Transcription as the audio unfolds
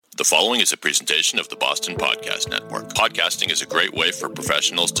The following is a presentation of the Boston Podcast Network. Podcasting is a great way for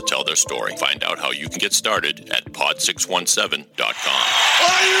professionals to tell their story. Find out how you can get started at pod617.com.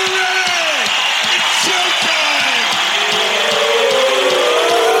 Are you ready? It's showtime!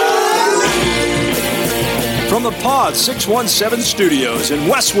 From the Pod 617 studios in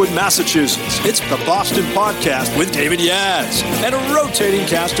Westwood, Massachusetts, it's the Boston Podcast with David Yaz and a rotating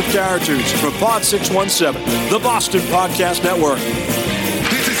cast of characters from Pod 617, the Boston Podcast Network.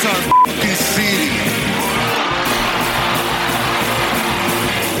 This is our f***ing city.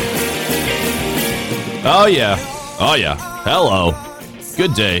 Oh, yeah. Oh, yeah. Hello.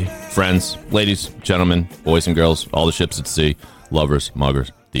 Good day, friends, ladies, gentlemen, boys and girls, all the ships at sea, lovers,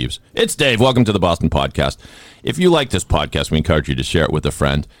 muggers, thieves. It's Dave. Welcome to the Boston Podcast. If you like this podcast, we encourage you to share it with a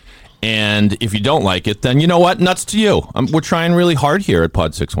friend. And if you don't like it, then you know what? Nuts to you. We're trying really hard here at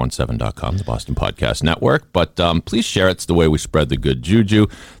pod617.com, the Boston Podcast Network. But please share it. It's the way we spread the good juju.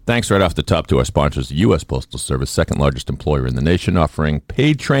 Thanks right off the top to our sponsors, the U.S. Postal Service, second largest employer in the nation, offering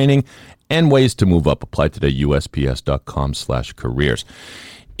paid training and ways to move up. Apply today, USPS.com/careers.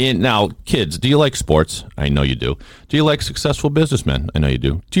 Now, kids, do you like sports? I know you do. Do you like successful businessmen? I know you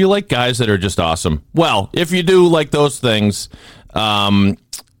do. Do you like guys that are just awesome? Well, if you do like those things,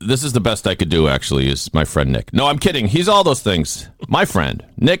 this is the best I could do, actually, is my friend Nick. No, I'm kidding. He's all those things. My friend,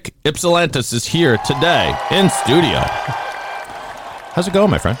 Nick Ypsilantis, is here today in studio. How's it going,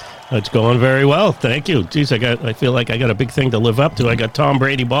 my friend? It's going very well, thank you. Geez, I feel like I got a big thing to live up to. I got Tom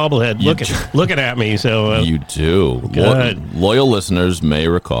Brady bobblehead looking at me. So you do. Loyal listeners may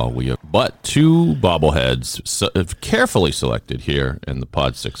recall we have but two bobbleheads carefully selected here in the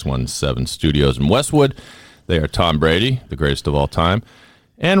Pod 617 studios in Westwood. They are Tom Brady, the greatest of all time,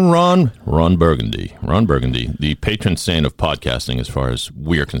 and Ron Burgundy. Ron Burgundy, the patron saint of podcasting as far as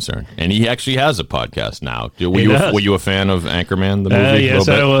we're concerned. And he actually has a podcast now. Were you a fan of Anchorman, the movie? Yes,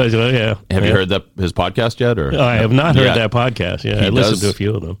 I was. Well, yeah. Have you heard his podcast yet? Or I have not heard that podcast. Yeah, I listened to a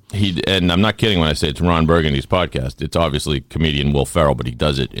few of them. And I'm not kidding when I say it's Ron Burgundy's podcast. It's obviously comedian Will Ferrell, but he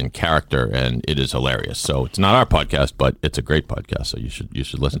does it in character, and it is hilarious. So it's not our podcast, but it's a great podcast, so you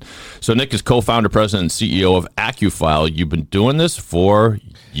should listen. So Nick is co-founder, president, and CEO of Accufile. You've been doing this for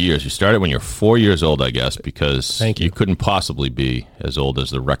years. You started when you're 4 years old, I guess, because you couldn't possibly be as old as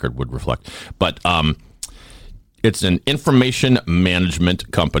the record would reflect. But it's an information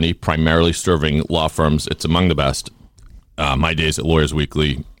management company, primarily serving law firms. It's among the best. My days at Lawyers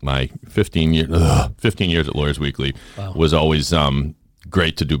Weekly, my 15 years at Lawyers Weekly, was always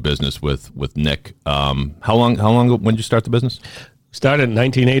great to do business with Nick. How long? When did you start the business? Started in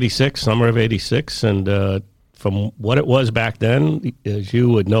 1986, summer of '86, and from what it was back then, as you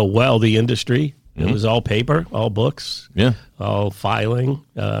would know well, the industry, it was all paper, all books, all filing.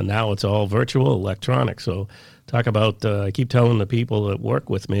 Now it's all virtual, electronic. So talk about, I keep telling the people that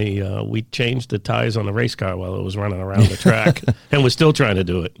work with me, we changed the tires on the race car while it was running around the track, and we're still trying to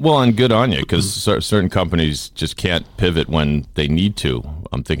do it. Well, and good on you, because certain companies just can't pivot when they need to.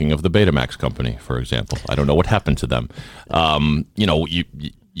 I'm thinking of the Betamax company, for example. I don't know what happened to them.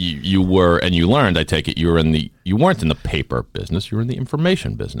 You were, and you learned, I take it, you weren't in the paper business, you were in the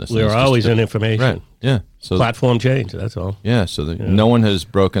information business. We were always in information. Right, yeah. So platform change, that's all. Yeah, so no one has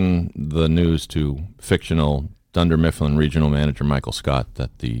broken the news to fictional Dunder Mifflin regional manager Michael Scott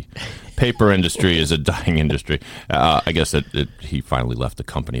that the paper industry is a dying industry. I guess he finally left the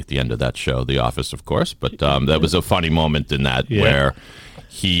company at the end of that show, The Office, of course, but that was a funny moment in that where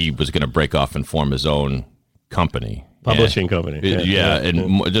he was going to break off and form his own company. Publishing company.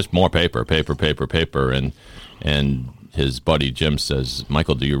 And just more paper. And his buddy Jim says,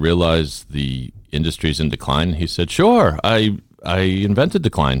 Michael, do you realize the industry's in decline? He said, sure, I invented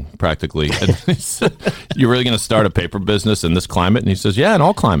decline, practically. And he said, you're really going to start a paper business in this climate? And he says, yeah, in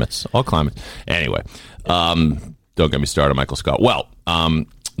all climates. Anyway, don't get me started, Michael Scott. Well,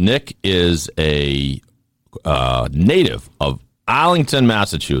 Nick is a native of Arlington,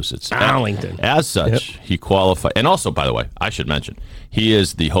 Massachusetts. Arlington. As such, he qualified. And also, by the way, I should mention, he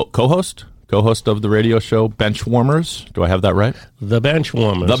is the co-host of the radio show Benchwarmers. Do I have that right? The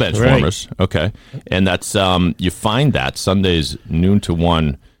Benchwarmers. The Benchwarmers. Right. Okay. And that's, you find that Sundays noon to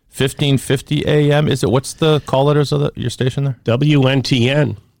 1, 15:50 a.m. Is it? What's the call letters of your station there?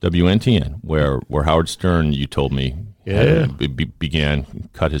 WNTN. WNTN, where Howard Stern, you told me, began,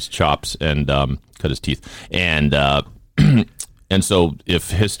 cut his chops and cut his teeth. And so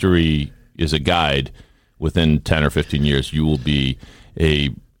if history is a guide, within 10 or 15 years, you will be a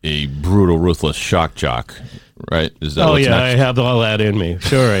brutal, ruthless shock jock right? Is that Oh, what's yeah, next? I have all that in me.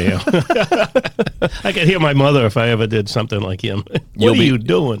 Sure I am. I could hear my mother if I ever did something like him. What are you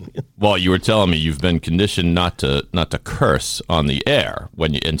doing? Well, you were telling me you've been conditioned not to curse on the air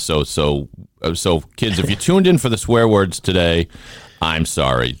so kids, if you tuned in for the swear words today, I'm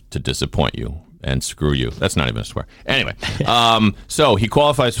sorry to disappoint you. And screw you. That's not even a swear. Anyway, so he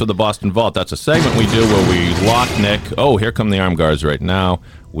qualifies for the Boston Vault. That's a segment we do where we lock Nick. Oh, here come the arm guards right now.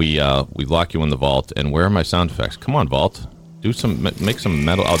 We lock you in the vault. And where are my sound effects? Come on, Vault. Make some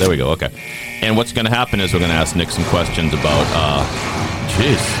metal. Oh, there we go. Okay. And what's going to happen is we're going to ask Nick some questions about,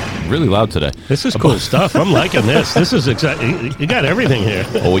 really loud today. This is cool stuff. I'm liking this. This is exciting. You got everything here.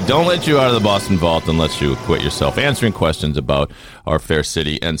 Well, we don't let you out of the Boston Vault unless you acquit yourself answering questions about our fair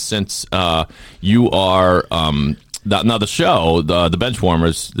city. And since you are now the show, the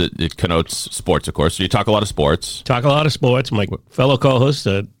Benchwarmers, it connotes sports, of course. So you talk a lot of sports. Talk a lot of sports. My fellow co-hosts,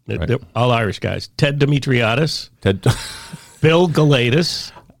 they're all Irish guys. Ted Dimitriadis. Bill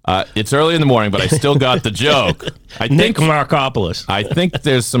Galatis. It's early in the morning, but I still got the joke. Nick Markopoulos. I think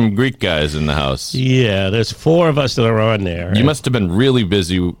there's some Greek guys in the house. Yeah, there's 4 of us that are on there. You must have been really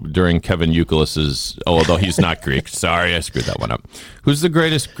busy during Kevin Euclid's, although he's not Greek. Sorry, I screwed that one up. Who's the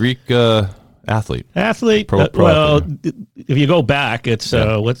greatest Greek athlete? Pro athlete. If you go back, it's,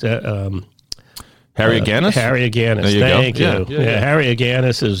 what's that? Harry Aganis? Harry Aganis. Thank you. Yeah, Harry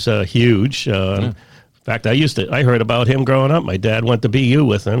Aganis is huge. In fact, I heard about him growing up. My dad went to BU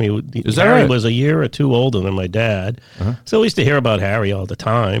with him. Harry was a year or 2 older than my dad. So we used to hear about Harry all the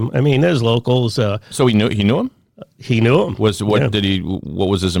time. I mean, there's locals. So he knew him? He knew him. What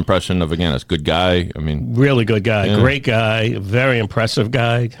was his impression of Aganis? Good guy? I mean, really good guy. Great guy. Very impressive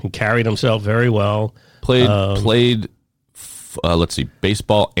guy. He carried himself very well. Played let's see,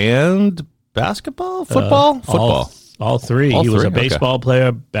 baseball and basketball? Football? All three. He was a baseball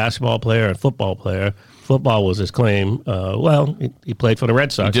player, basketball player, and football player. Football was his claim. He played for the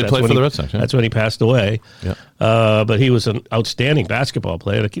Red Sox. He did play for the Red Sox. That's when he passed away. Yeah. But he was an outstanding basketball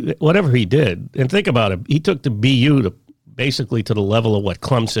player. Whatever he did, and think about it, he took the BU basically to the level of what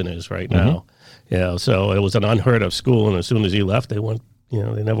Clemson is right now. Yeah. So it was an unheard of school, and as soon as he left, they went.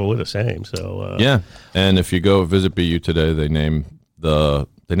 They never were the same. So and if you go visit BU today, they name the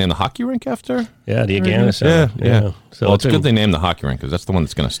hockey rink after? Yeah, the Aganis Center. Yeah. So it's good they named the hockey rink because that's the one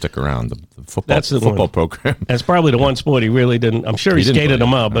that's going to stick around. The football. That's the football program. That's probably the one sport he really didn't. I'm sure he skated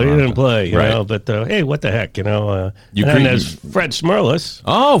them out, but he didn't play. You know. But hey, what the heck? And there's Fred Smirlis.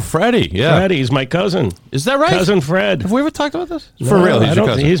 Oh, Freddie. Yeah, Freddie's my cousin. Is that right? Cousin Fred. Have we ever talked about this? No, for real? He's your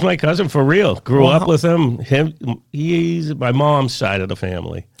cousin. He's my cousin for real. Grew up with him. He's my mom's side of the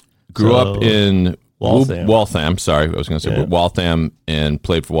family. Grew up in Waltham. Sorry, I was going to say Waltham, and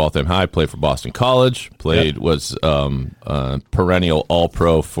played for Waltham High. Played for Boston College. Was perennial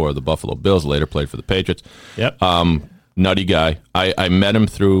All-Pro for the Buffalo Bills. Later played for the Patriots. Yep. Nutty guy. I met him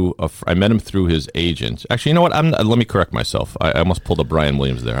through his agent. Actually, you know what? Let me correct myself. I almost pulled a Brian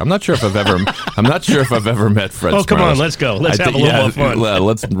Williams there. I'm not sure if I've ever met Fred. Oh, come on, let's go. Let's have a little more fun.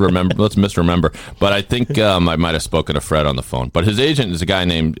 Let's misremember. But I think I might have spoken to Fred on the phone. But his agent is a guy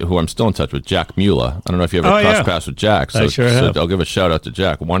named who I'm still in touch with, Jack Mueller. I don't know if you ever crossed paths with Jack. I sure have. So I'll give a shout out to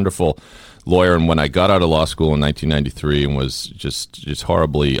Jack. Wonderful lawyer. And when I got out of law school in 1993 and was just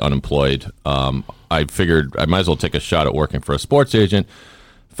horribly unemployed, I figured I might as well take a shot at working for a sports agent.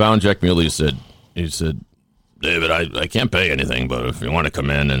 Found Jack Mueller. He said, David, I can't pay anything, but if you want to come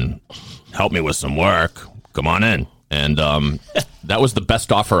in and help me with some work, come on in. And that was the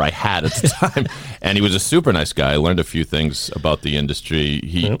best offer I had at the time. And he was a super nice guy. I learned a few things about the industry.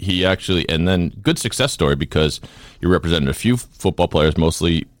 He actually, and then good success story because he represented a few football players,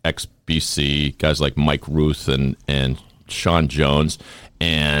 mostly ex-BC, guys like Mike Ruth and Sean Jones.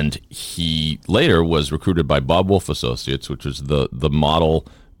 And he later was recruited by Bob Wolf Associates, which was the model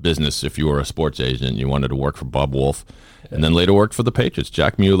business if you were a sports agent. You wanted to work for Bob Wolf. And then later worked for the Patriots.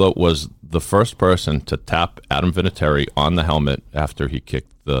 Jack Mueller was the first person to tap Adam Vinatieri on the helmet after he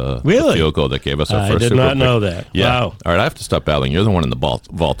kicked the field goal that gave us our first Super Bowl. I did not know that. Yeah. Wow. All right, I have to stop battling. You're the one in the vault.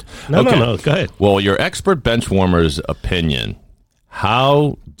 No, go ahead. Well, your expert Benchwarmers opinion,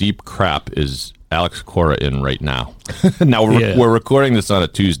 how deep crap is Alex Cora in right now? Now, we're recording this on a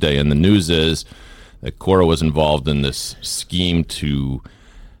Tuesday, and the news is that Cora was involved in this scheme to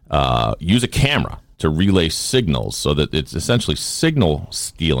use a camera to relay signals, so that it's essentially signal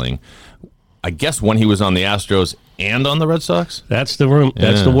stealing. I guess when he was on the Astros and on the Red Sox? That's the room.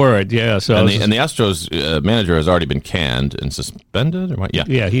 That's the word. Yeah. So and the Astros manager has already been canned and suspended. Or what?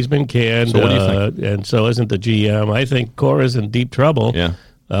 Yeah, he's been canned. So what do you think? And so isn't the GM. I think Cora's in deep trouble. Yeah.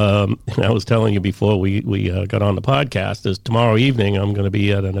 And I was telling you before we got on the podcast, is tomorrow evening I'm going to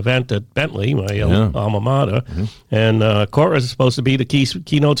be at an event at Bentley, my alma mater, and Cora is supposed to be the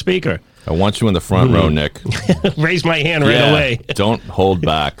keynote speaker. I want you in the front row, Nick. Raise my hand right away. Don't hold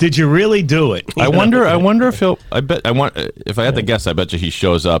back. Did you really do it? I wonder if he'll. If I had to guess, I bet you he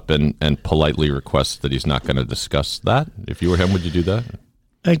shows up and politely requests that he's not going to discuss that. If you were him, would you do that?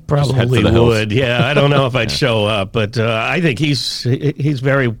 I probably would. Yeah, I don't know if I'd show up, but I think he's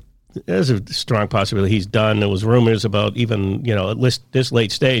very. There's a strong possibility he's done. There was rumors about even at this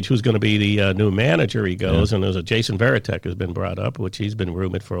late stage who's going to be the new manager. He goes, and there's a Jason Veritek has been brought up, which he's been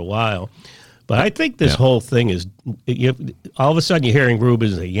rumored for a while. But I think this whole thing is all of a sudden you're hearing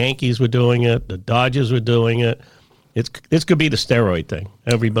rumors the Yankees were doing it, the Dodgers were doing it. This could be the steroid thing.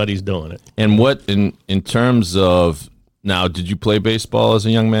 Everybody's doing it. And what in terms of now? Did you play baseball as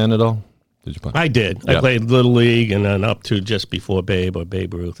a young man at all? Did you play? I did. I played Little League and then up to just before Babe or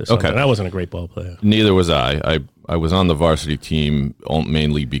Babe Ruth or something. Okay. I wasn't a great ball player. Neither was I. I was on the varsity team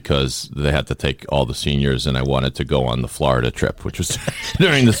mainly because they had to take all the seniors, and I wanted to go on the Florida trip, which was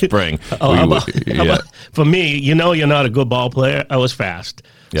during the spring. For me, you're not a good ball player. I was fast.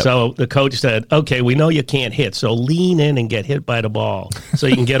 Yep. So the coach said, okay, we know you can't hit, so lean in and get hit by the ball so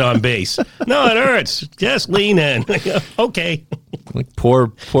you can get on base. No, it hurts. Just lean in. Okay. Like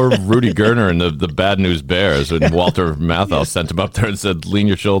poor Rudy Gerner and the Bad News Bears, and Walter Matthau sent him up there and said, lean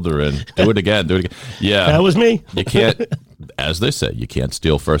your shoulder in. Do it again. Yeah. That was me. You can't, as they say, you can't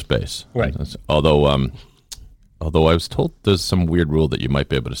steal first base. Right. Although I was told there's some weird rule that you might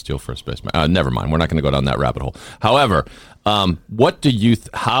be able to steal first base. Never mind. We're not going to go down that rabbit hole. However, what do you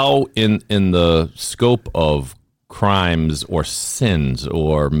how in the scope of crimes or sins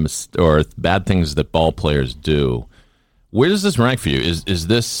or bad things that ball players do, where does this rank for you? Is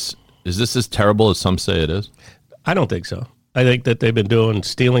this as terrible as some say it is? I don't think so. I think that they've been doing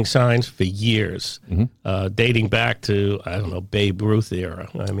stealing signs for years, dating back to, I don't know, Babe Ruth era.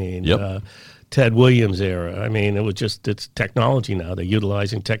 I mean, Ted Williams era. I mean, it's technology now. They're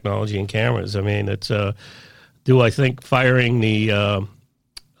utilizing technology and cameras. I mean, do I think firing the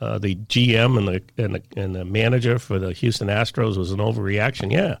GM and the manager for the Houston Astros was an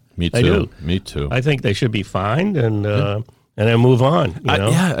overreaction? Yeah, me too. I do. Me too. I think they should be fined and then move on.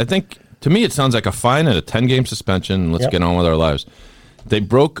 I think to me it sounds like a fine and a 10-game suspension. Let's get on with our lives. They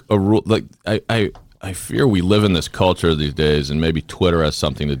broke a rule. Like I fear we live in this culture these days, and maybe Twitter has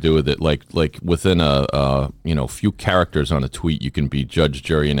something to do with it. Like within a few characters on a tweet, you can be judge,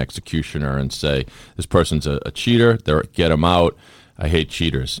 jury, and executioner and say this person's a cheater. Get them out. I hate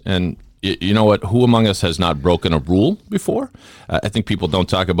cheaters. And you know what? Who among us has not broken a rule before? I think people don't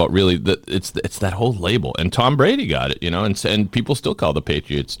talk about really that. It's that whole label. And Tom Brady got it, and people still call the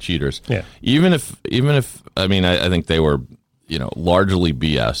Patriots cheaters. Yeah. Even if I mean I think they were largely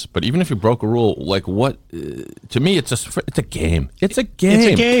BS. But even if you broke a rule, like what? To me, it's a game. It's a game. It's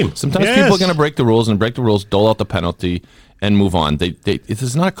a game. Sometimes people are going to break the rules, dole out the penalty, and move on. This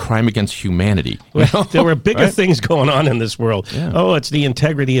is not a crime against humanity. There were bigger things going on in this world. Yeah. Oh, it's the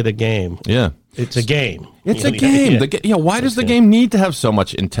integrity of the game. Yeah. It's a game. It's a game. Why does the game need to have so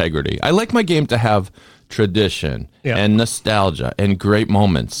much integrity? I like my game to have tradition and nostalgia and great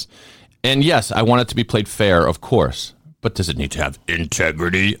moments. And yes, I want it to be played fair, of course. But does it need to have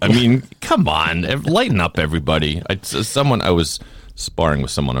integrity? I mean, come on, lighten up, everybody. I was sparring with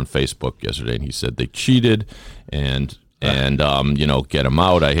someone on Facebook yesterday, and he said they cheated, and get them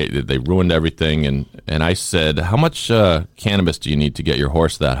out. I hate that they ruined everything, and I said, how much cannabis do you need to get your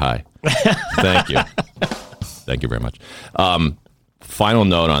horse that high? Thank you, thank you very much. Final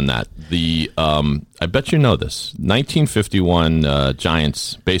note on that: I bet you know this. 1951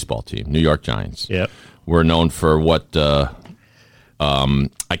 Giants baseball team, New York Giants. Yep. We're known for what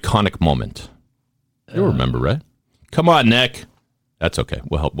iconic moment. You remember, right? Come on, Nick. That's okay.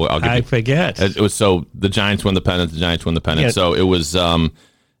 We'll help. I'll give you. Forget. It was so the Giants won the pennant. Yeah. So it was. I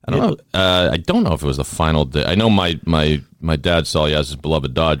don't know. I don't know if it was the final day. I know my dad Salyaz's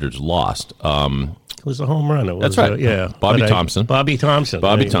beloved Dodgers lost. It was a home run. That's right. Bobby Thompson. Bobby Thompson.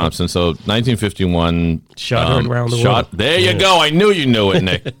 So 1951. Shot around the world. There you go. I knew you knew it,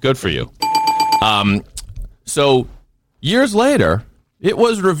 Nick. Good for you. So years later, it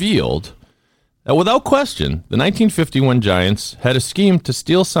was revealed that without question, the 1951 Giants had a scheme to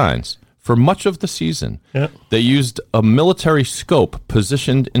steal signs for much of the season. Yeah. They used a military scope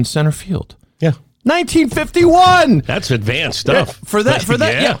positioned in center field. Yeah. 1951. That's advanced stuff. For that.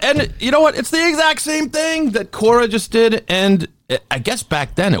 Yeah. And you know what? It's the exact same thing that Cora just did. And I guess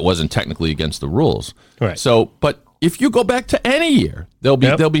back then it wasn't technically against the rules. Right. So, but if you go back to any year, there'll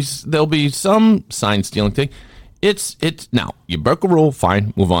be some sign stealing thing. It's now you broke a rule,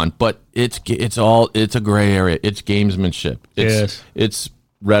 fine, move on. But it's a gray area. It's gamesmanship. It's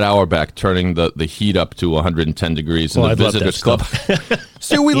Red Auerbach turning the heat up to 110 degrees in the visitors club.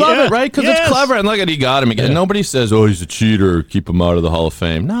 See, we love it, right? Because it's clever. And look at he got him again. Yeah. Nobody says, "Oh, he's a cheater. Keep him out of the Hall of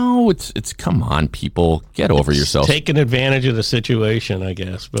Fame." No, it's come on, people, get over yourself. Taking advantage of the situation, I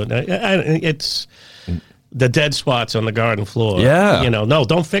guess. But it's the dead spots on the garden floor. Yeah, no,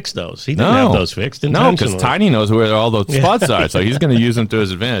 don't fix those. He didn't have those fixed. No, because Tiny knows where all those spots are, so he's going to use them to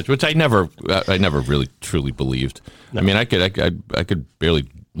his advantage. Which I never really truly believed. No. I mean, I could barely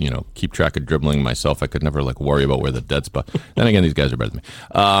keep track of dribbling myself. I could never worry about where the dead spot. Then again, these guys are better than me.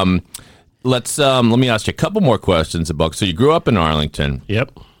 Let me ask you a couple more questions about. So you grew up in Arlington.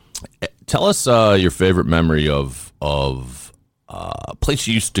 Yep. Tell us your favorite memory of a place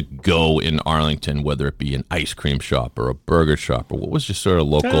you used to go in Arlington, whether it be an ice cream shop or a burger shop, or what was your sort of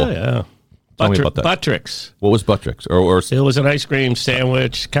local? Oh, yeah. Tell me about that. Buttricks. What was Buttricks? Or it was an ice cream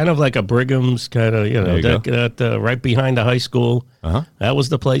sandwich, kind of like a Brigham's, kind of right behind the high school. Uh-huh. That was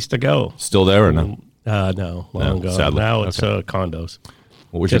the place to go. Still there or no? No, long ago. Sadly. Now it's condos.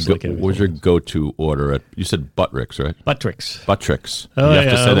 What was your go-to order at? You said Buttricks, right? Buttricks. Buttricks. You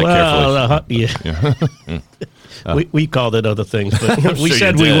have to say that carefully. We called it other things, but we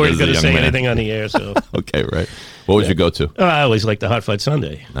said we weren't going to say anything on the air. So okay, right. What was your go-to? I always liked the hot fudge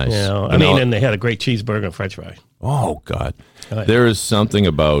sundae. Nice. And they had a great cheeseburger and French fry. Oh God, there is something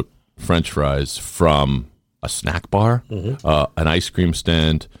about French fries from a snack bar, an ice cream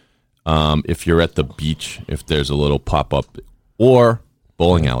stand. If you're at the beach, if there's a little pop-up, or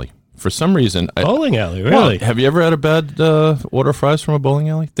bowling alley. For some reason, bowling alley, really? Have you ever had a bad order fries from a bowling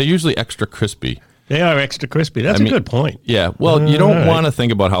alley? They're usually extra crispy. They are extra crispy. That's a good point. Yeah. Well, you don't want to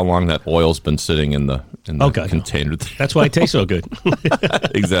think about how long that oil's been sitting in the container. That's why it tastes so good.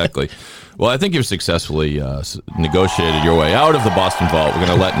 Exactly. Well, I think you've successfully negotiated your way out of the Boston Vault. We're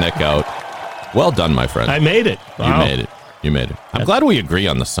going to let Nick out. Well done, my friend. I made it. Wow. You made it. I'm glad we agree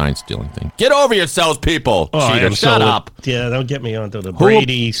on the sign stealing thing. Get over yourselves, people. Cheater, shut up. Yeah, don't get me onto the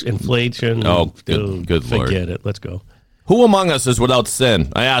Brady's inflation. Oh, good Lord. Forget it. Let's go. Who among us is without sin?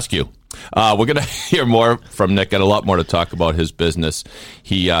 I ask you. We're going to hear more from Nick and a lot more to talk about his business.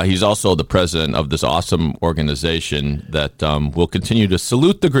 He's also the president of this awesome organization that will continue to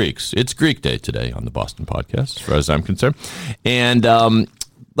salute the Greeks. It's Greek Day today on the Boston Podcast, as far as I'm concerned. And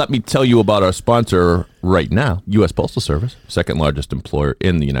let me tell you about our sponsor right now, U.S. Postal Service, second largest employer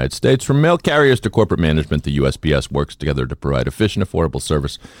in the United States. From mail carriers to corporate management, the USPS works together to provide efficient, affordable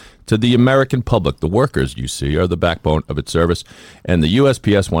service to the American public. The workers, you see, are the backbone of its service, and the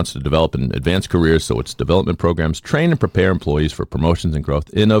USPS wants to develop and advance careers, so its development programs train and prepare employees for promotions and growth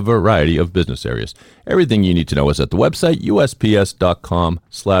in a variety of business areas. Everything you need to know is at the website,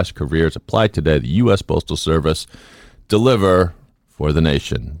 usps.com/careers. Apply today. The U.S. Postal Service. Deliver for the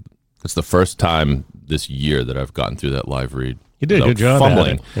nation. It's the first time this year that I've gotten through that live read. You did a good job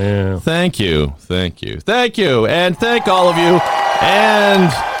fumbling. Yeah. Thank you. And thank all of you. And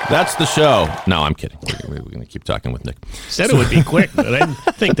that's the show. No, I'm kidding. We're going to keep talking with Nick. Said it would be quick, but I didn't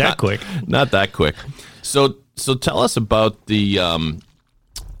think that quick. Not that quick. So tell us about the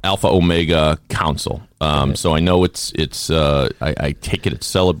Alpha Omega Council. So I know it's I take it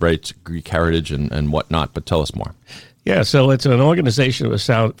celebrates Greek heritage and whatnot, but tell us more. Yeah, so it's an organization that was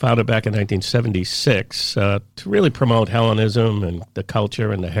founded back in 1976 to really promote Hellenism and the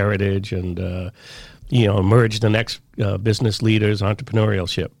culture and the heritage and, emerge the next business leaders,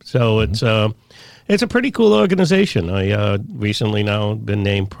 entrepreneurship. So it's a pretty cool organization. I recently now been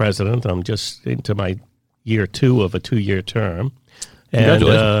named president. I'm just into my year 2 of a 2-year term.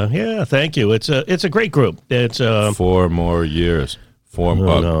 Congratulations. And, thank you. It's a great group. It's 4 more years. 2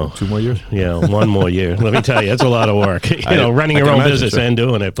 more years? Yeah, 1 more year. Let me tell you, it's a lot of work. Running your own business and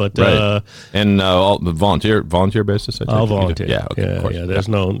doing it. But right. And all the volunteer basis. All volunteer. Yeah, okay, yeah. There's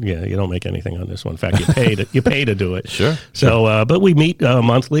you don't make anything on this one. In fact, you pay to do it. Sure. So, but we meet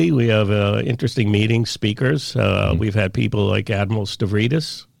monthly. We have interesting meetings, speakers. We've had people like Admiral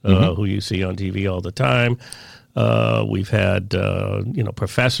Stavridis, who you see on TV all the time. We've had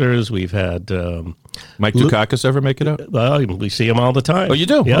professors. We've had Mike Dukakis ever make it out? Well, we see him all the time. Oh, you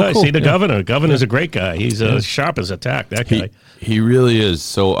do? Yeah, cool. I see the governor. The governor's a great guy. He's sharp as a tack. That guy. He really is.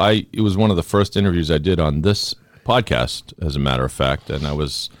 So it was one of the first interviews I did on this podcast, as a matter of fact, and I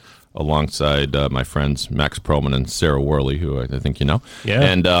was alongside my friends Max Perlman and Sarah Worley, who I think you know. Yeah.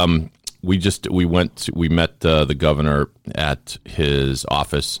 And we met the governor at his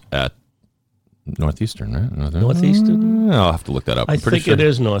office at Northeastern, right? Northeastern? I'll have to look that up. I think sure. it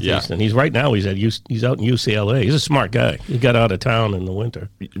is Northeastern. Yeah. He's right now. He's out in UCLA. He's a smart guy. He got out of town in the winter.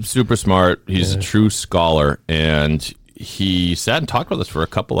 Super smart. He's a true scholar, and he sat and talked with us for a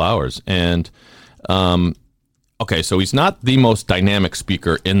couple hours. And okay, so he's not the most dynamic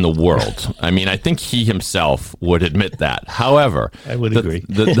speaker in the world. I mean, I think he himself would admit that. However, I would agree.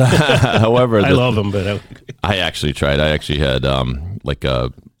 However, I love him, but I actually tried. I actually had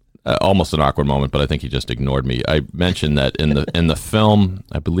almost an awkward moment, but I think he just ignored me. I mentioned that in the film,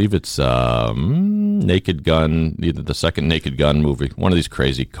 I believe it's Naked Gun, either the second Naked Gun movie, one of these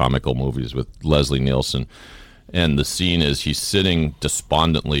crazy comical movies with Leslie Nielsen, and the scene is he's sitting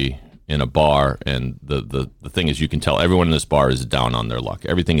despondently in a bar, and the thing is, you can tell everyone in this bar is down on their luck.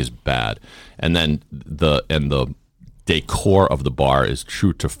 Everything is bad, and then the decor of the bar is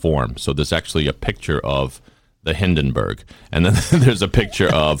true to form. So there's actually a picture of the Hindenburg, and then there's a picture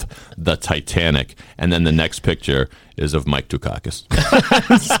of the Titanic, and then the next picture is of Mike Dukakis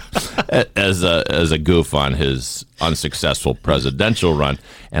as a goof on his unsuccessful presidential run.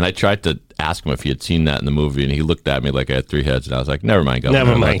 And I tried to ask him if he had seen that in the movie, and he looked at me like I had three heads, and I was like, never mind, Governor.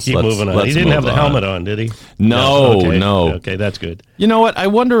 Never mind, keep moving on. He didn't have the helmet on, did he? No, okay. No. Okay, that's good. You know what? I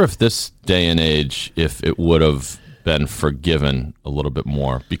wonder if this day and age, if it would have been forgiven a little bit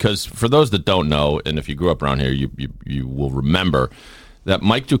more, because for those that don't know, and if you grew up around here, you will remember that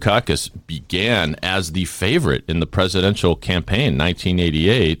Mike Dukakis began as the favorite in the presidential campaign,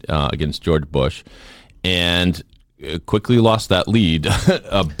 1988, against George Bush, and quickly lost that lead,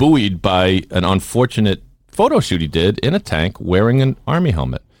 buoyed by an unfortunate photo shoot he did in a tank wearing an Army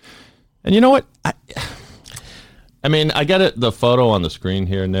helmet. And you know what? I mean, I got the photo on the screen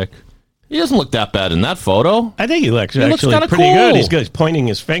here, Nick. He doesn't look that bad in that photo. I think he looks pretty cool. good. He's good. He's pointing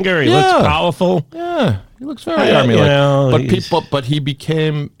his finger. He looks powerful. Yeah, he looks very Army-like. But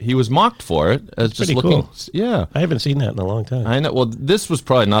he was mocked for it as just looking. Cool. Yeah, I haven't seen that in a long time. I know. Well, this was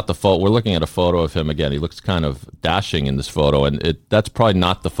probably not the photo. We're looking at a photo of him again. He looks kind of dashing in this photo, and that's probably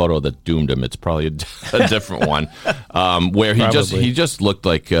not the photo that doomed him. It's probably a different one, where he just looked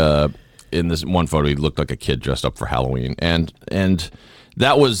like in this one photo he looked like a kid dressed up for Halloween, and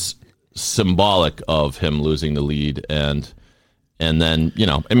that was symbolic of him losing the lead, and then, you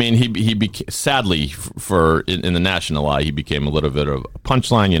know, I mean, he became, sadly for in the national eye, he became a little bit of a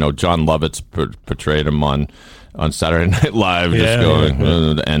punchline. You know, John Lovitz portrayed him on Saturday Night Live,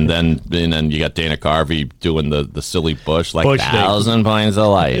 and then you got Dana Carvey doing the silly Bush 1,000 points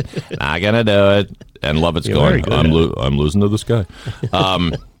of light, not gonna do it, and Lovitz going, I'm losing to this guy.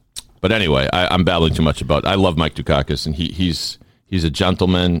 But anyway, I'm babbling too much about. I love Mike Dukakis, and he's a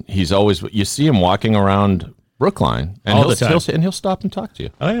gentleman. He's always, you see him walking around Brookline, and he'll stop and talk to you.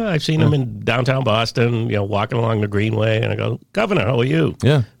 Oh yeah, I've seen him in downtown Boston, you know, walking along the Greenway, and I go, "Governor, how are you?"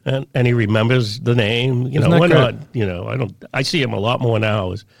 Yeah, and he remembers the name. You know, why not? You know, I see him a lot more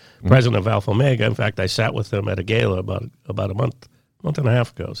now as president of Alpha Omega. In fact, I sat with him at a gala about a month and a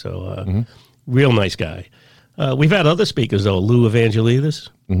half ago. So, real nice guy. We've had other speakers though. Lou Evangelidis.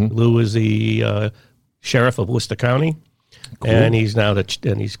 Lou is the sheriff of Worcester County. Cool. And he's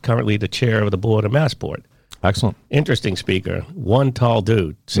currently the chair of the board of Massport. Excellent. Interesting speaker. One tall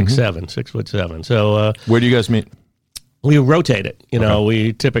dude, 6'7". So where do you guys meet? We rotate it. You know,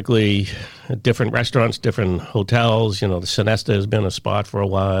 we typically different restaurants, different hotels. You know, the Sonesta has been a spot for a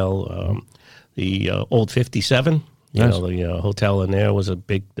while. The old 57, you know, the hotel in there was a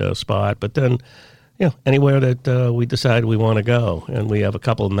big spot. But then, you know, anywhere that we decide we want to go, and we have a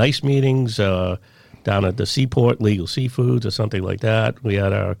couple of nice meetings. Down at the Seaport, Legal Seafoods or something like that. We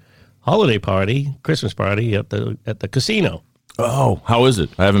had our holiday party, Christmas party at the casino. Oh, how is it?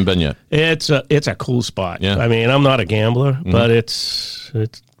 I haven't been yet. It's a cool spot. Yeah. I mean, I'm not a gambler, but it's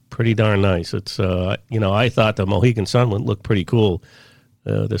pretty darn nice. It's you know, I thought the Mohegan Sun would look pretty cool.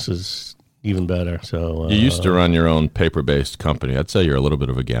 This is even better. So you used to run your own paper-based company. I'd say you're a little bit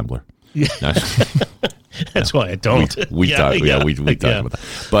of a gambler. Yeah. That's why I don't. We talked about that,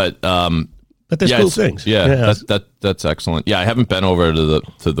 but there's cool things. Yeah, that's excellent. Yeah, I haven't been over to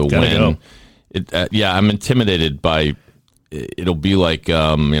the Wynn. I'm intimidated by. It'll be like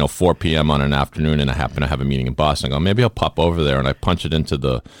 4 p.m. on an afternoon, and I happen to have a meeting in Boston. I go, maybe I'll pop over there, and I punch it into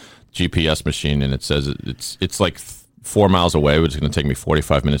the GPS machine, and it says it's like 4 miles away, which is going to take me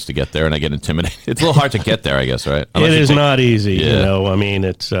 45 minutes to get there, and I get intimidated. It's a little hard to get there, I guess, right? It is not easy. Yeah. You know, I mean,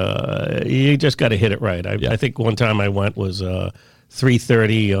 it's you just got to hit it right. I think one time I went was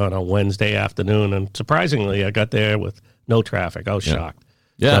 3:30 on a Wednesday afternoon, and surprisingly, I got there with no traffic. I was shocked.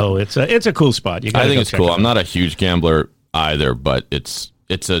 Yeah, so it's a cool spot. I think it's cool. I'm not a huge gambler either, but it's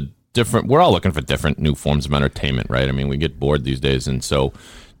a different. We're all looking for different new forms of entertainment, right? I mean, we get bored these days, and so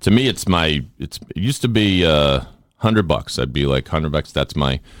to me, it used to be $100. I'd be like $100. That's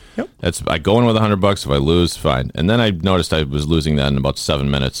my. Yep. I go in with $100. If I lose, fine. And then I noticed I was losing that in about 7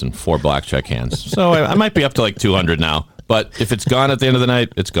 minutes and 4 blackjack hands. So I might be up to like 200 now. But if it's gone at the end of the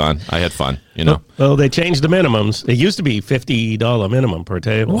night, it's gone. I had fun, Well, they changed the minimums. It used to be $50 minimum per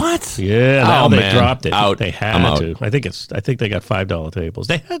table. What? Yeah, now they dropped it. Out. They had to. I think they got $5 tables.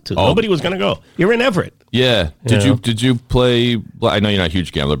 They had to. Nobody was going to go. You're in Everett. Yeah. Did you play? I know you're not a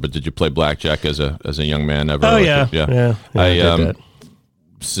huge gambler, but did you play blackjack as a young man ever? Oh yeah.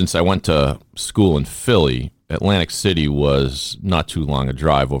 Since I went to school in Philly, Atlantic City was not too long a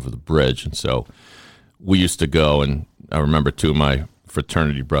drive over the bridge, and so we used to go. And I remember 2 of my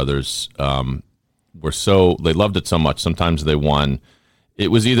fraternity brothers they loved it so much. Sometimes they won. It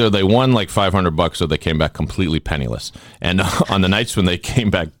was either they won like $500 or they came back completely penniless. And on the nights when they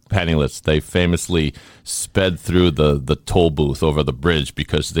came back penniless, they famously sped through the toll booth over the bridge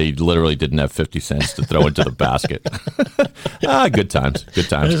because they literally didn't have 50 cents to throw into the basket. Good times.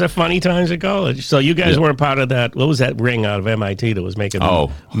 Those are funny times at college. So you guys weren't part of that. What was that ring out of MIT that was making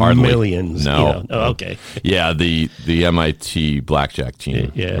millions? No. Okay. Yeah, the MIT blackjack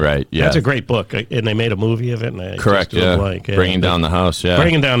team. Yeah. Right. Yeah. That's a great book. And they made a movie of it. And Correct. Yeah. Bringing Down the House. Yeah.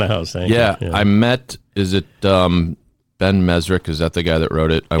 Bringing Down the House. Thank you. I met, is it Ben Mesrick? Is that the guy that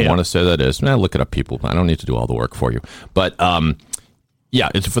wrote it? I want to say that is. Look it up, people. I don't need to do all the work for you. But,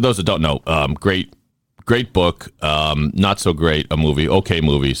 it's for those that don't know, great book. Not so great a movie. Okay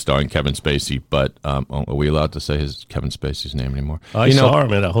movie starring Kevin Spacey. But are we allowed to say Kevin Spacey's name anymore? I saw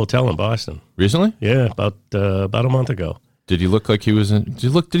him at a hotel in Boston. Recently? Yeah, about a month ago. Did he look like he was in?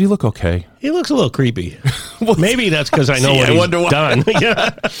 Did he look okay? He looks a little creepy. Maybe that's because I know what he's done.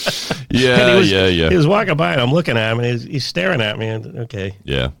 Yeah. He was walking by and I'm looking at him and he's staring at me. And okay.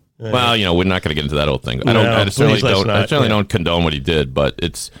 Yeah. Well, we're not going to get into that whole thing. I certainly don't condone what he did, but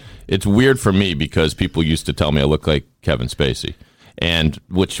it's weird for me because people used to tell me I look like Kevin Spacey. And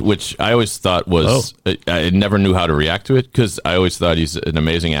which I always thought was, I never knew how to react to it because I always thought he's an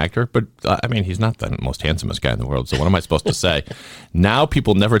amazing actor. But, he's not the most handsomest guy in the world. So what am I supposed to say? Now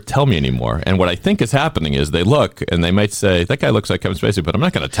people never tell me anymore. And what I think is happening is they look and they might say, that guy looks like Kevin Spacey, but I'm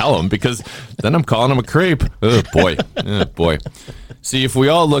not going to tell him because then I'm calling him a creep. Oh, boy. See, if we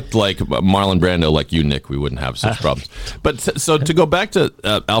all looked like Marlon Brando, like you, Nick, we wouldn't have such problems. But so to go back to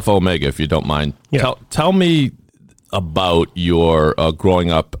Alpha Omega, if you don't mind, tell me about your growing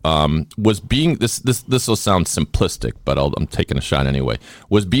up. Was being this will sound simplistic, but I'm taking a shot anyway.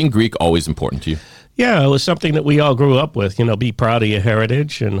 Was being Greek always important to you? Yeah, it was something that we all grew up with. Be proud of your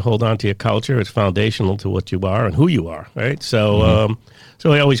heritage and hold on to your culture. It's foundational to what you are and who you are, right? So,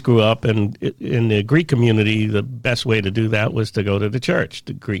 so I always grew up, and in the Greek community, the best way to do that was to go to the church,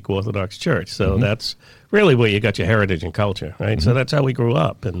 the Greek Orthodox Church. So that's really where you got your heritage and culture, right? So that's how we grew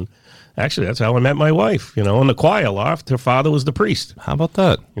up, and actually, that's how I met my wife. In the choir loft, her father was the priest. How about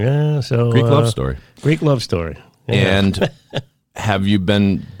that? Yeah, so Greek love story. Greek love story. Yeah. And have you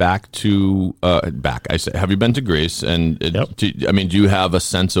been have you been to Greece? And do you have a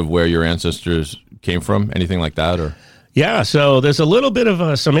sense of where your ancestors came from? Anything like that, or? Yeah, so there's a little bit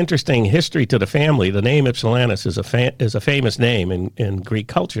of some interesting history to the family. The name Ypsilantis is a famous name in Greek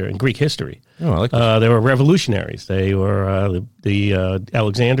culture and Greek history. Oh, I like that. They were revolutionaries. They were the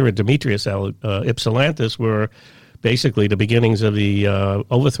Alexander and Demetrius Ypsilantis were basically the beginnings of the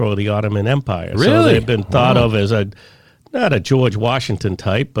overthrow of the Ottoman Empire. Really? So they've been thought of as not a George Washington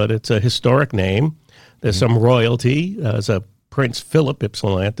type, but it's a historic name. There's some royalty. There's a Prince Philip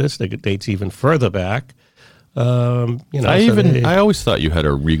Ypsilantis that dates even further back. I always thought you had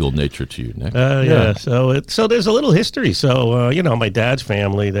a regal nature to you, Nick. Yeah. So there's a little history. So my dad's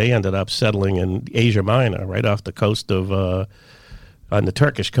family, they ended up settling in Asia Minor, right off the coast of on the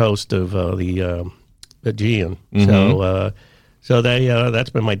Turkish coast of the Aegean. So they that's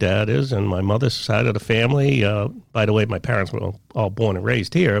been my dad and my mother's side of the family. By the way, my parents were all born and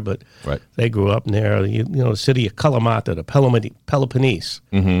raised here, but they grew up near the city of Kalamata, the Peloponnese,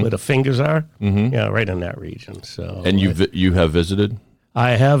 where the fingers are. Yeah, right in that region. So, and you have visited?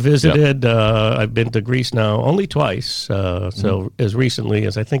 I have visited. I've been to Greece now only twice. So as recently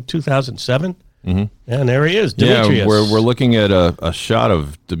as I think 2007. And there he is, Demetrius. Yeah, we're looking at a shot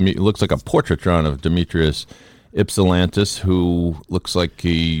of it looks like a portrait drawing of Demetrius Ypsilantis, who looks like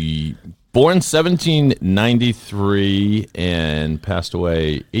he born 1793 and passed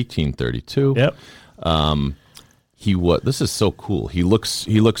away 1832. Yep. This is so cool. He looks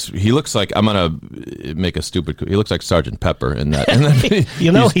like, I'm gonna make a stupid. He looks like Sergeant Pepper in that.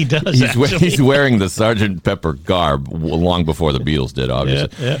 He does. He's wearing the Sergeant Pepper garb long before the Beatles did,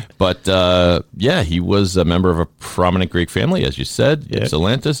 obviously. Yeah. But he was a member of a prominent Greek family, as you said.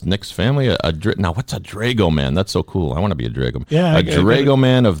 Ypsilantis, Nick's family. Now, what's a Drago man? That's so cool. I want to be a Drago man. Yeah, a Drago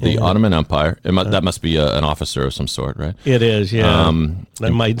man of the Ottoman Empire. That must be an officer of some sort, right? It is. Yeah. And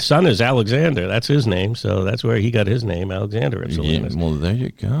my son is Alexander. That's his name. So that's where he got his name, Alexander Ypsilantis. Well, there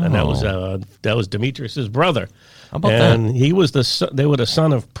you go. And that was Demetrius's brother. How about and that? he was they were the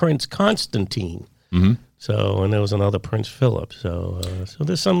son of Prince Constantine. Mm-hmm. So, and there was another Prince Philip. So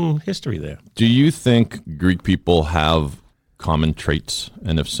there's some history there. Do you think Greek people have common traits?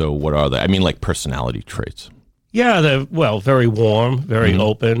 And if so, what are they? I mean, like personality traits. Yeah, they're very warm, very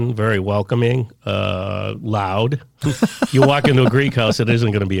open, very welcoming, loud. You walk into a Greek house, it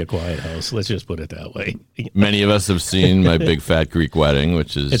isn't going to be a quiet house. Let's just put it that way. Many of us have seen My Big Fat Greek Wedding,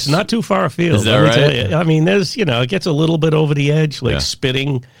 which is... It's not too far afield. Is that right? I mean, there's, it gets a little bit over the edge, like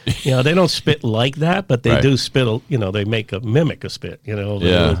spitting. They don't spit like that, but they do spit, they mimic a spit,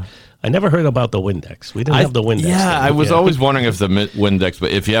 Yeah. I never heard about the Windex. We didn't have the Windex. Yeah, I was always wondering if the Windex,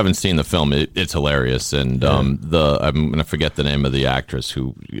 but if you haven't seen the film, it's hilarious. And I'm going to forget the name of the actress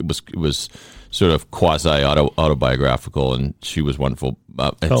who it was sort of quasi autobiographical, and she was wonderful.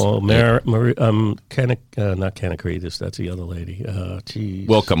 not Kanakridis. That's the other lady.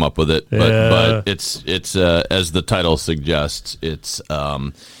 We'll come up with it, but it's as the title suggests, it's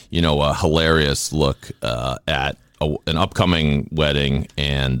a hilarious look at an upcoming wedding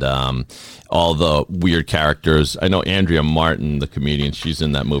and all the weird characters. I know Andrea Martin, the comedian, she's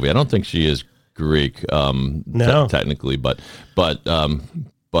in that movie. I don't think she is Greek, technically, but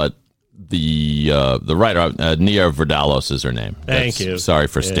the writer Nia Vardalos is her name. Thank you. Sorry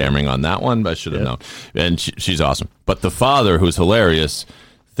for stammering on that one, but I should have known. And she's awesome. But the father, who's hilarious,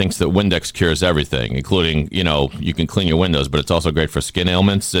 thinks that Windex cures everything, including, you can clean your windows, but it's also great for skin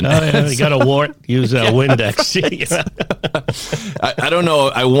ailments. And you got a wart, use Windex. I don't know.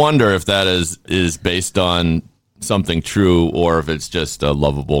 I wonder if that is based on something true or if it's just a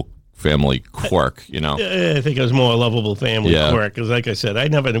lovable family quirk, I think it was more a lovable family quirk, because like I said, I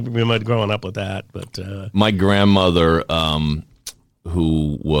never remember growing up with that. But my grandmother,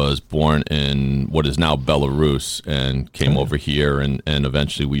 who was born in what is now Belarus and came over here, and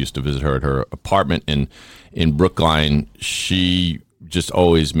eventually we used to visit her at her apartment in Brookline. She just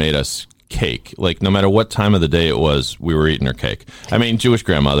always made us cake. Like, no matter what time of the day it was, we were eating her cake. I mean, Jewish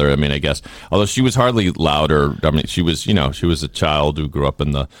grandmother, I guess. Although she was hardly loud she was, she was a child who grew up in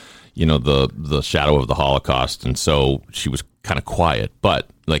the shadow of the Holocaust, and so she was kind of quiet. But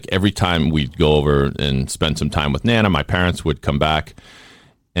like every time we'd go over and spend some time with Nana, my parents would come back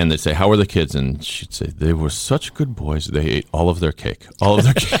and they'd say, "How were the kids?" And she'd say, "They were such good boys. They ate all of their cake.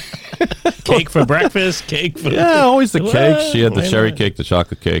 Cake for breakfast, cake for always the cake. She had the cherry cake, the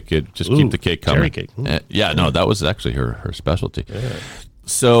chocolate cake. Just keep the cake coming. Cherry cake. That was actually her specialty. Yeah.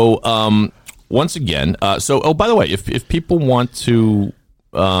 So once again, by the way, if people want to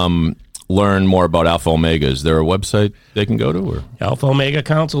learn more about Alpha Omega, is there a website they can go to? Or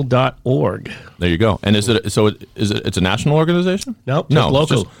alphaomegacouncil.org. There you go. And it's a national organization? No,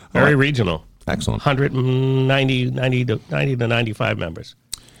 local, very regional. Excellent. 90 to 95 members.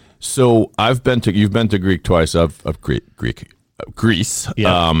 So you've been to Greek twice. Greece.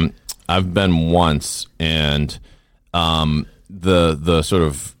 Yeah. I've been once, and the sort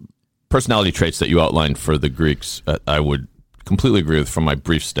of personality traits that you outlined for the Greeks, I would completely agree with from my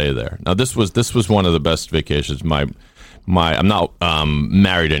brief stay there. Now, this was one of the best vacations. I'm not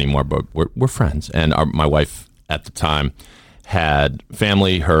married anymore, but we're friends, and my wife at the time had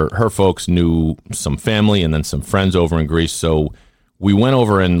family. Her folks knew some family, and then some friends over in Greece. So we went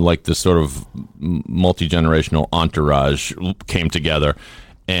over, and like this sort of multi-generational entourage came together.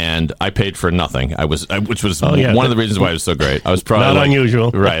 And I paid for nothing. Which was one of the reasons why it was so great. I was probably not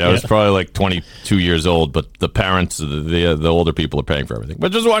unusual, right? I was probably like 22 years old, but the parents, the older people, are paying for everything,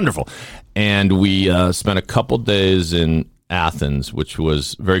 which was wonderful. And we spent a couple days in Athens, which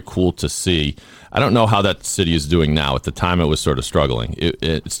was very cool to see. I don't know how that city is doing now. At the time, it was sort of struggling.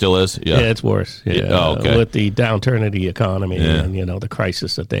 It still is. Yeah, it's worse. Yeah. Okay. With the downturn of the economy and the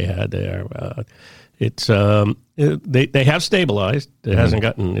crisis that they had there. It's they have stabilized. It hasn't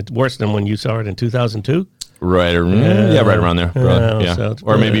gotten. It's worse than when you saw it in 2002. Right. Right around there. So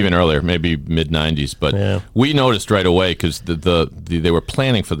or maybe even earlier, maybe mid-90s. But we noticed right away because they were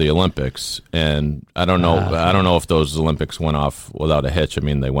planning for the Olympics, and I don't know if those Olympics went off without a hitch. I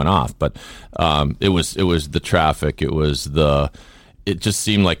mean, they went off, but it was the traffic. It just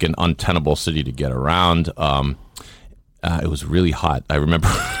seemed like an untenable city to get around. It was really hot. I remember.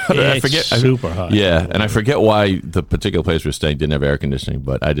 I forget. Super hot. Yeah, and I forget why the particular place we were staying didn't have air conditioning,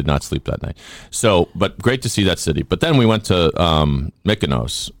 but I did not sleep that night. So, but great to see that city. But then we went to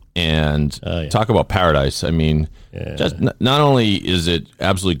Mykonos, and talk about paradise. I mean, just not only is it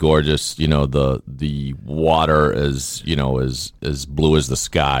absolutely gorgeous, the water is as blue as the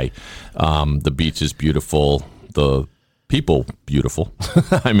sky, the beach is beautiful, the people beautiful.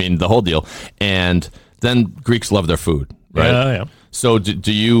 I mean, the whole deal, and then Greeks love their food, right? Yeah. So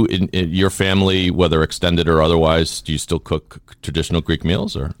do you, in your family, whether extended or otherwise, do you still cook traditional Greek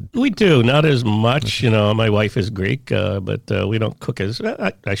meals? Or we do, not as much. My wife is Greek, but we don't cook as,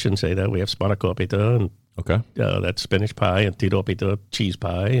 I shouldn't say that. We have spanakopita, and that's spinach pie, and tiropita, cheese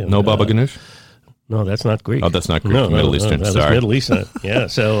pie. And, no baba ganoush? No, that's not Greek. Oh, that's not Greek. Middle Eastern. That's Sorry. Middle Eastern. Yeah.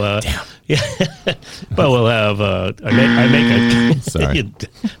 So, yeah. But we'll have. I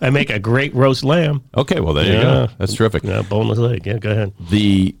make a great roast lamb. Okay. Well, there you go. That's terrific. Boneless leg. Yeah. Go ahead.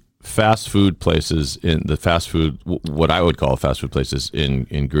 The fast food places what I would call fast food places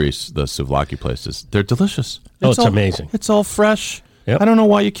in Greece, the souvlaki places, they're delicious. It's amazing. It's all fresh. Yep. I don't know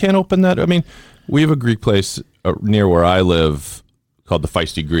why you can't open that. I mean, we have a Greek place near where I live called the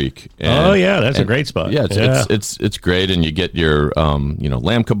Feisty Greek. That's a great spot. Yeah, it's great, and you get your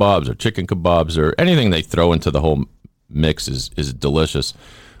lamb kebabs or chicken kebabs or anything they throw into the whole mix is delicious.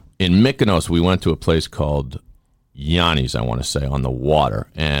 In Mykonos, we went to a place called Yanni's, I want to say, on the water,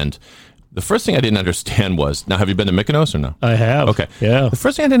 and the first thing I didn't understand was, now have you been to Mykonos or no? I have. Okay. Yeah. The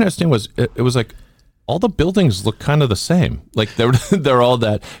first thing I didn't understand was it was like all the buildings look kind of the same. Like they're all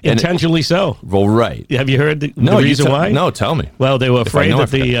that intentionally so. Well, right. Have you heard the reason why? No, tell me. Well, they were afraid that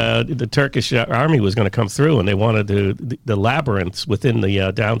the Turkish army was going to come through, and they wanted the labyrinths within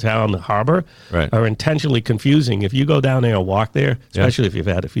the downtown harbor are intentionally confusing. If you go down there and walk there, especially if you've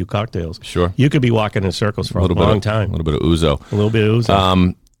had a few cocktails, sure, you could be walking in circles for a long time. A little bit of ouzo. A little bit of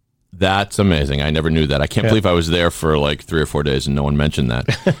ouzo. That's amazing. I never knew that. I can't believe I was there for like 3 or 4 days and no one mentioned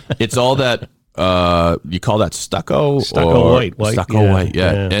that. It's all that. You call that stucco white, stucco white,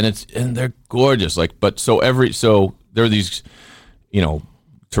 yeah. And they're gorgeous. So there are these,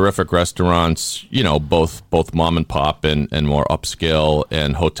 terrific restaurants, both mom and pop and more upscale,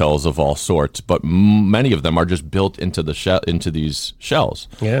 and hotels of all sorts. But many of them are just built into these shells.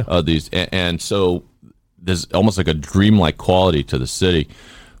 Yeah. And so there's almost like a dreamlike quality to the city.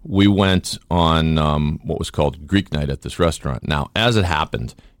 We went on what was called Greek night at this restaurant. Now, as it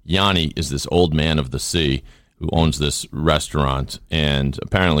happened, Yanni is this old man of the sea who owns this restaurant and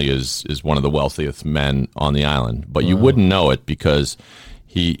apparently is one of the wealthiest men on the island. But you wouldn't know it because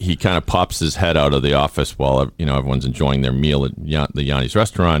he kind of pops his head out of the office while everyone's enjoying their meal at the Yanni's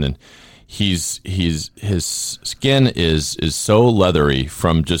restaurant, and his skin is so leathery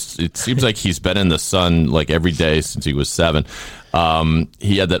from just, it seems like he's been in the sun like every day since he was 7.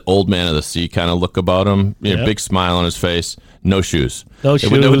 He had that old man of the sea kind of look about him, big smile on his face, no shoes. No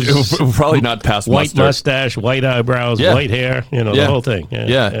shoes. It would probably not pass white mustard. Mustache, white eyebrows, white hair, the whole thing.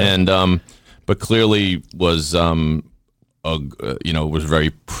 And but clearly was was very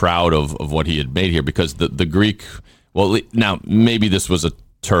proud of what he had made here, because the Greek, well, now maybe this was a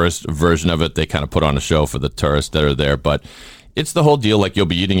tourist version of it. They kind of put on a show for the tourists that are there, but it's the whole deal. Like, you'll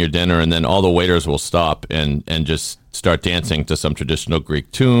be eating your dinner and then all the waiters will stop and just start dancing to some traditional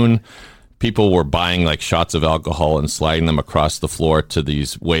Greek tune. People were buying like shots of alcohol and sliding them across the floor to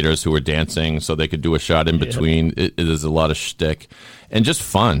these waiters who were dancing so they could do a shot in between. It is a lot of shtick and just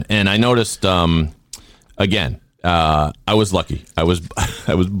fun. And I noticed, again, I was lucky. I was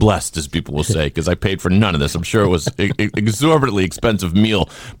blessed, as people will say, because I paid for none of this. I'm sure it was an exorbitantly expensive meal,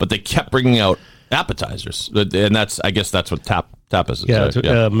 but they kept bringing out appetizers, and I guess that's what tapas is. Yeah, it's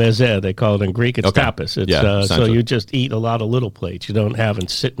meze, they call it in Greek. It's tapas. It's so you just eat a lot of little plates. You don't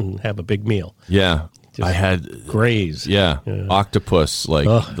sit and have a big meal. Yeah. Just I had graze. Octopus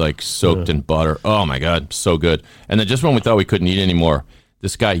like soaked in butter. Oh my God, so good. And then just when we thought we couldn't eat anymore,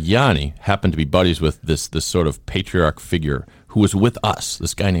 this guy Yanni happened to be buddies with this sort of patriarch figure who was with us.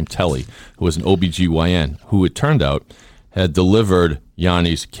 This guy named Telly, who was an OBGYN, who it turned out had delivered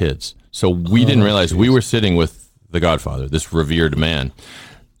Yanni's kids. So we didn't realize we were sitting with the Godfather, this revered man.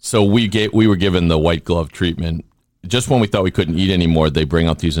 So we were given the white glove treatment. Just when we thought we couldn't eat anymore, they bring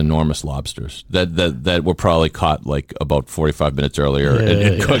out these enormous lobsters that were probably caught like about 45 minutes earlier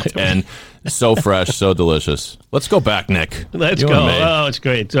and cooked, and so fresh, so delicious. Let's go back, Nick. Let's go. Oh, it's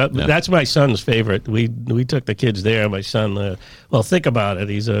great. That's my son's favorite. We took the kids there. My son, well, think about it.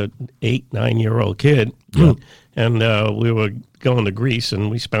 He's a 8-9-year-old kid, and we were going to Greece,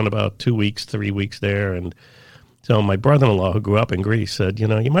 and we spent about 2 weeks, 3 weeks there, and So my brother-in-law, who grew up in Greece, said, you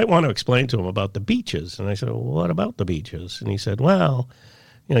might want to explain to him about the beaches. And I said, well, what about the beaches? And he said, well,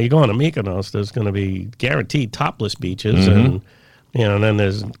 you're going to Mykonos, there's going to be guaranteed topless beaches, and and then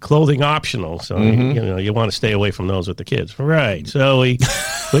there's clothing optional. So you want to stay away from those with the kids, right? So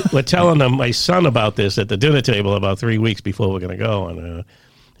we're telling my son about this at the dinner table about 3 weeks before we're going to go,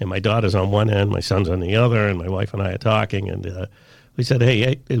 and my daughter's on one end, my son's on the other, and my wife and I are talking, and we said,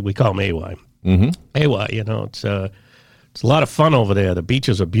 hey, we call him AY. AY, it's a lot of fun over there. The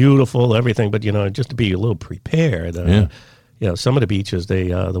beaches are beautiful, everything, but just to be a little prepared. Some of the beaches,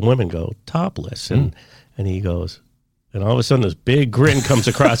 the women go topless, and he goes, and all of a sudden this big grin comes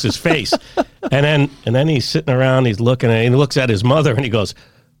across his face, and then he's sitting around, he's looking at, he looks at his mother, and he goes,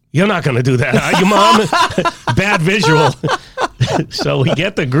 "You're not going to do that, are you, Mom?" Bad visual. So we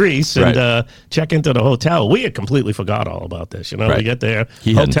get to Greece and check into the hotel. We had completely forgot all about this. We get there,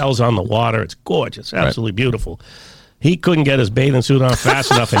 hotel's on the water, it's gorgeous, absolutely beautiful. He couldn't get his bathing suit on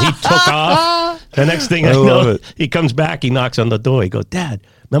fast enough, and he took off. The next thing I know, he comes back, he knocks on the door. He goes, "Dad,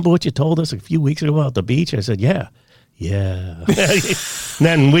 remember what you told us a few weeks ago about the beach?" I said, yeah.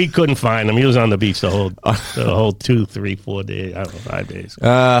 Then we couldn't find him. He was on the beach the whole 2, 3, 4 days, I don't know, 5 days.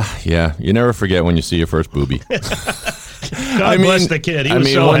 Yeah, you never forget when you see your first boobie. God bless the kid. He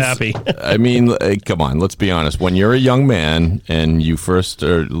was so happy. Come on, let's be honest. When you're a young man and you first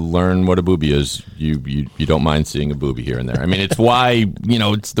learn what a boobie is, you don't mind seeing a boobie here and there. It's why,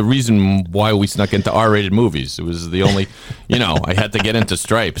 it's the reason why we snuck into R-rated movies. It was the only, I had to get into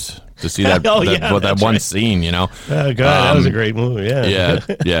Stripes to see that one scene, Oh, God, that was a great movie,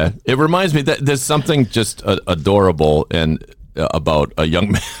 yeah. It reminds me that there's something just adorable and about a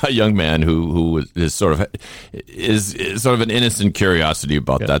young man who is sort of an innocent curiosity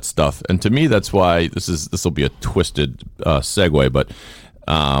about that stuff, and to me that's why this will be a twisted segue, but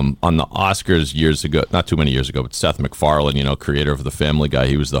on the Oscars years ago, not too many years ago, but Seth MacFarlane, creator of the Family Guy,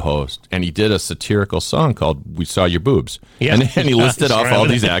 he was the host, and he did a satirical song called "We Saw Your Boobs," and he listed off all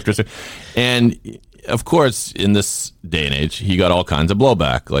these actors, and of course, in this day and age, he got all kinds of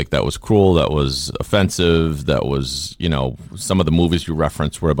blowback. Like, that was cruel, that was offensive, that was, some of the movies you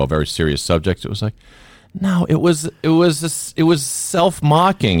referenced were about very serious subjects. It was like, no, it was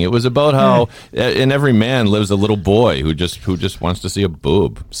self-mocking. It was about how in every man lives a little boy who just wants to see a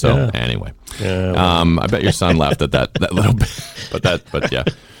boob. So anyway, I bet your son laughed at that little bit, but yeah.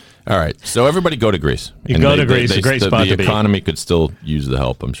 All right, so everybody go to Greece. Greece, a great spot to be. The economy could still use the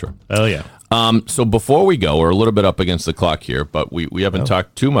help, I'm sure. Oh, yeah. So before we go, we're a little bit up against the clock here, but we haven't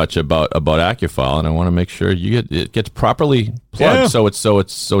talked too much about Accufile, and I want to make sure it gets properly plugged. Yeah. So it's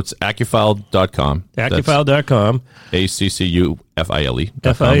Accufile.com. Accufile.com.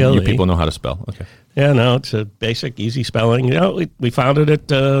 ACCUFILE. You people know how to spell. Okay. Yeah, no, it's a basic, easy spelling. We founded it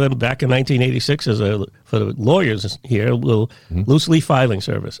back in 1986 for the lawyers here, loose leaf filing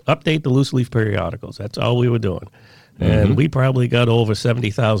service. Update the loose leaf periodicals. That's all we were doing. And we probably got over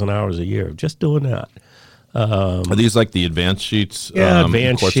 70,000 hours a year of just doing that. Are these like the advanced sheets? Yeah,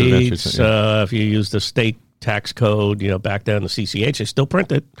 advanced sheets. If you use the state tax code, back then the CCH, they still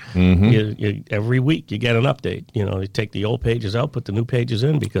print it. You, every week you get an update. You take the old pages out, put the new pages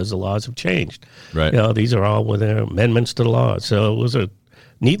in because the laws have changed. Right. These are all with amendments to the law. So it was a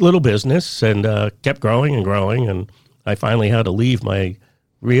neat little business and kept growing and growing. And I finally had to leave my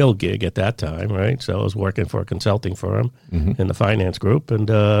real gig at that time, right? So I was working for a consulting firm in the finance group and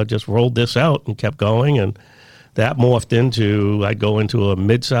just rolled this out and kept going. And that morphed into, I'd go into a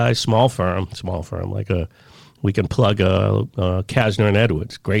mid-sized small firm, like we can plug Kasner and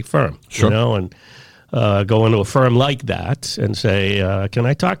Edwards, great firm, sure. And go into a firm like that and say, can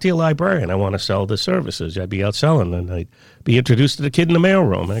I talk to your librarian? I want to sell the services. I'd be out selling, and I'd be introduced to the kid in the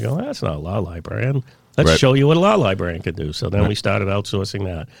mailroom. And I go, that's not a law librarian. Let's show you what a law librarian can do. So then we started outsourcing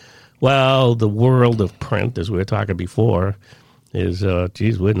that. Well, the world of print, as we were talking before, is,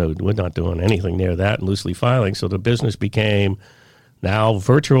 we're not doing anything near that and loosely filing. So the business became now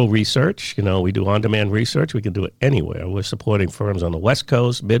virtual research. We do on-demand research. We can do it anywhere. We're supporting firms on the West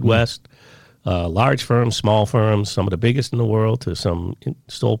Coast, Midwest, large firms, small firms, some of the biggest in the world to some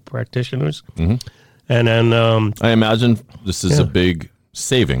sole practitioners. And then I imagine this is a big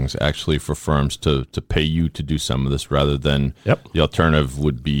savings actually for firms to pay you to do some of this rather than the alternative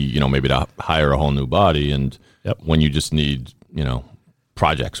would be, maybe to hire a whole new body and when you just need,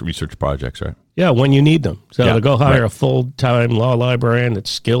 research projects, right? Yeah, when you need them. So to go hire a full-time law librarian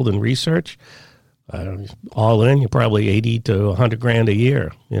that's skilled in research, all in, you're probably 80 to 100 grand a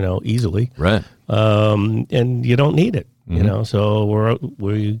year, easily. Right. And you don't need it. So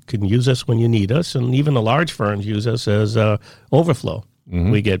we can use us when you need us, and even the large firms use us as overflow.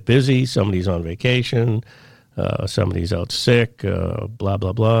 We get busy, somebody's on vacation, somebody's out sick, blah,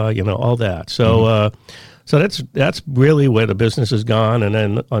 blah, blah, all that. So so that's really where the business has gone. And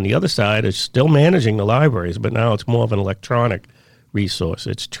then on the other side is still managing the libraries, but now it's more of an electronic resource.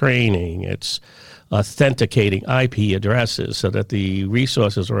 It's training. It's authenticating IP addresses so that the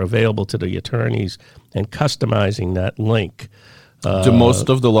resources are available to the attorneys and customizing that link. Do most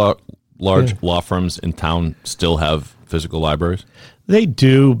of the large law firms in town still have physical libraries? They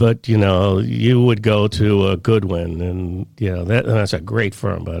do, but, you would go to Goodwin, and, that's a great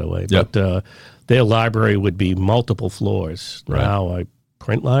firm, by the way. Yep. But their library would be multiple floors. Right. Now, a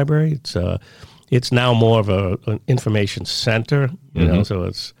print library, it's now more of an information center, so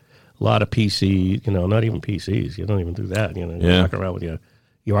it's a lot of PC, not even PCs. You don't even do that. You walk around with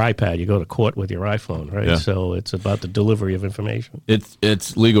your iPad. You go to court with your iPhone, right? Yeah. So it's about the delivery of information.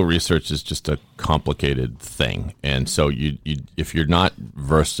 It's legal research is just a complicated thing, and so you if you're not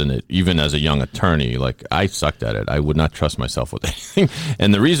versed in it, even as a young attorney, like I sucked at it. I would not trust myself with anything,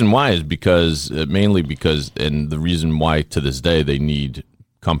 and the reason why is mainly because, and the reason why to this day they need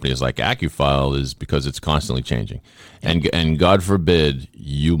companies like Accufile is because it's constantly changing, and God forbid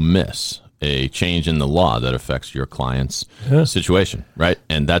you miss a change in the law that affects your client's situation, right?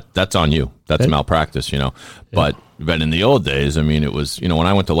 And that's on you. That's malpractice, But in the old days, it was, when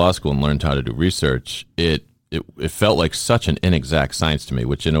I went to law school and learned how to do research, it felt like such an inexact science to me,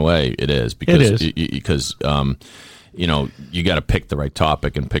 which in a way it is, because you got to pick the right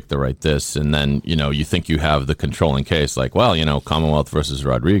topic and pick the right this, and then you think you have the controlling case, like, well, Commonwealth versus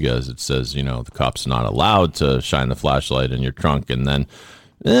Rodriguez, it says the cop's not allowed to shine the flashlight in your trunk, and then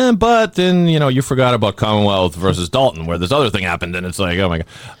but then you forgot about Commonwealth versus Dalton, where this other thing happened, and it's like, oh my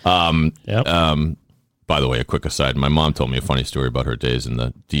god. By the way, a quick aside: my mom told me a funny story about her days in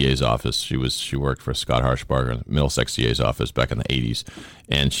the DA's office. She worked for Scott Harshbarger, Middlesex DA's office back in the 80s,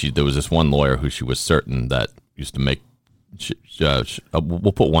 and there was this one lawyer who she was certain that used to make.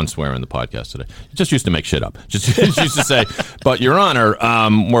 We'll put one swear in the podcast today. Just used to make shit up. Just used to say, "But Your Honor,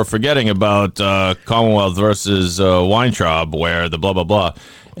 we're forgetting about Commonwealth versus Weintraub, where the blah blah blah."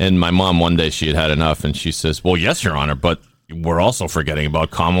 And my mom one day she had enough, and she says, "Well, yes, Your Honor, but we're also forgetting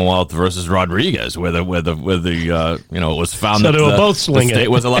about Commonwealth versus Rodriguez, where the it was found so that they were both swinging. The state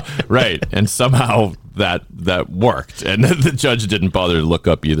was allowed, right?" And somehow that worked, and the judge didn't bother to look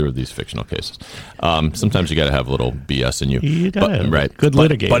up either of these fictional cases. Sometimes you got to have a little BS in you. You got right? Good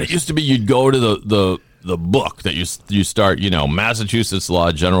litigators. But it used to be you'd go to the book that you start, Massachusetts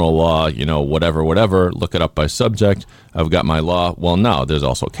law, general law, whatever, look it up by subject. I've got my law. Well, no, there's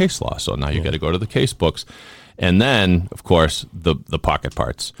also case law. So now you got to go to the case books. And then, of course, the pocket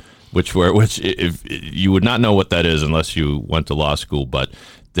parts, which if you would not know what that is unless you went to law school, but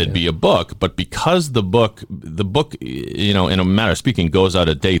there'd be a book. But because the book, in a matter of speaking, goes out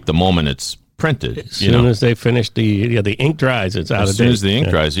of date the moment it's printed. As soon as they finish the ink dries, it's out of date. As soon as the ink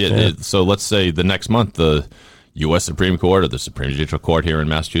dries, so let's say the next month the U.S. Supreme Court or the Supreme Judicial Court here in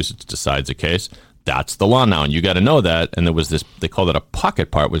Massachusetts decides a case. That's the law now, and you got to know that. And there was this, they called it a pocket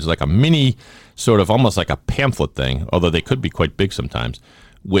part, which is like a mini, sort of almost like a pamphlet thing, although they could be quite big sometimes,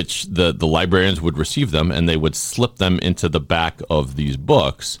 which the librarians would receive them, and they would slip them into the back of these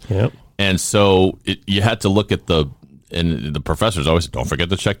books. Yep. And so you had to look at and the professors always said, don't forget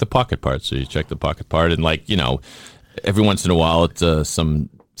to check the pocket part. So you check the pocket part, and every once in a while, it's some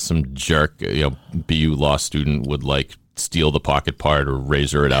jerk, BU law student would steal the pocket part or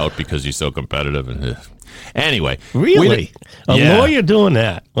razor it out because he's so competitive. And anyway, really, a lawyer doing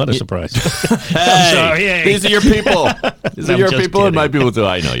that? What a surprise! I'm sorry. Hey. These are your people. These are your people, kidding. And my people too.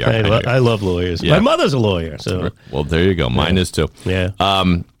 I know you. I love lawyers. Yeah. My mother's a lawyer, so well, there you go. Mine is too. Yeah.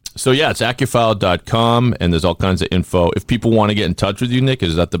 So it's accufile.com, and there's all kinds of info. If people want to get in touch with you, Nick,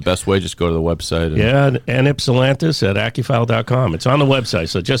 is that the best way? Just go to the website. And Ypsilantis at accufile.com. It's on the website,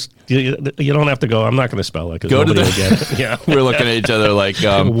 so just you don't have to go. I'm not going to spell it because nobody will get it. Yeah. We're looking at each other like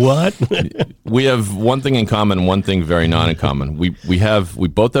what? We have one thing in common, one thing very not in common. We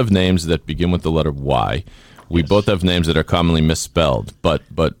both have names that begin with the letter Y. We both have names that are commonly misspelled, but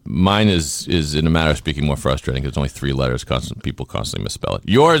mine is in a matter of speaking more frustrating because it's only 3 letters. People constantly misspell it.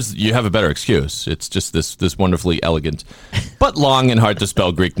 Yours, you have a better excuse. It's just this wonderfully elegant, but long and hard to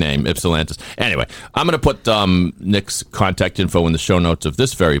spell Greek name, Ypsilantis. Anyway, I'm going to put Nick's contact info in the show notes of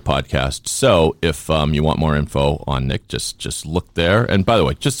this very podcast. So if you want more info on Nick, just look there. And by the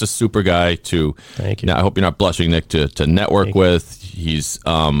way, just a super guy to. Thank you. Now, I hope you're not blushing, Nick, to network with. He's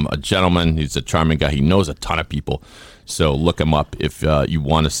a gentleman. He's a charming guy. He knows a ton of people. So look him up if you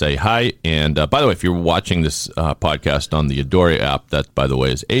want to say hi. And by the way, if you're watching this podcast on the Adori app, that, by the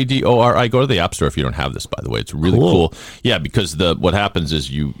way, is ADORI. Go to the App Store if you don't have this, by the way. It's really cool. Yeah, because what happens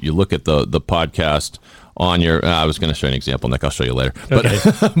is you look at the podcast on your, I was going to show you an example, Nick. I'll show you later. But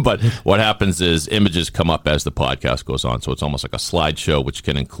but what happens is images come up as the podcast goes on. So it's almost like a slideshow, which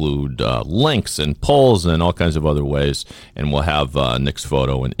can include links and polls and all kinds of other ways. And we'll have Nick's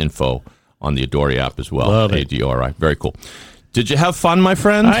photo and info on the Adori app as well. Love it. ADORI. Very cool. Did you have fun, my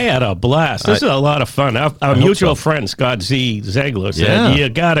friend? I had a blast. This is a lot of fun. Our mutual friend, Scott Z. Ziegler, said, you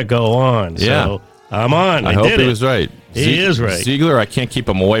got to go on. So I'm on. I hope he was right. He is right. Ziegler, I can't keep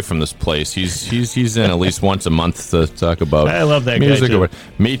him away from this place. He's in at least once a month to talk about I love that music. guy, too.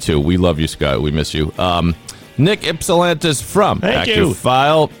 Me too. We love you, Scott. We miss you. Nick Ypsilantis from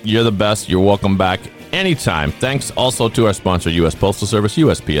Accufile. You're the best. You're welcome back anytime. Thanks also to our sponsor, U.S. Postal Service.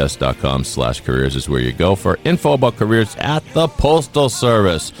 USPS.com/careers is where you go for info about careers at the Postal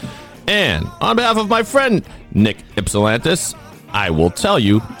Service. And on behalf of my friend, Nick Ypsilantis, I will tell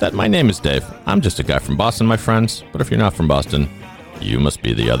you that my name is Dave. I'm just a guy from Boston, my friends. But if you're not from Boston, you must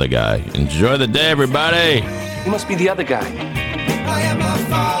be the other guy. Enjoy the day, everybody. You must be the other guy.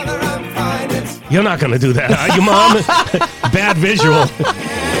 You're not going to do that, are you, Mom? Bad visual.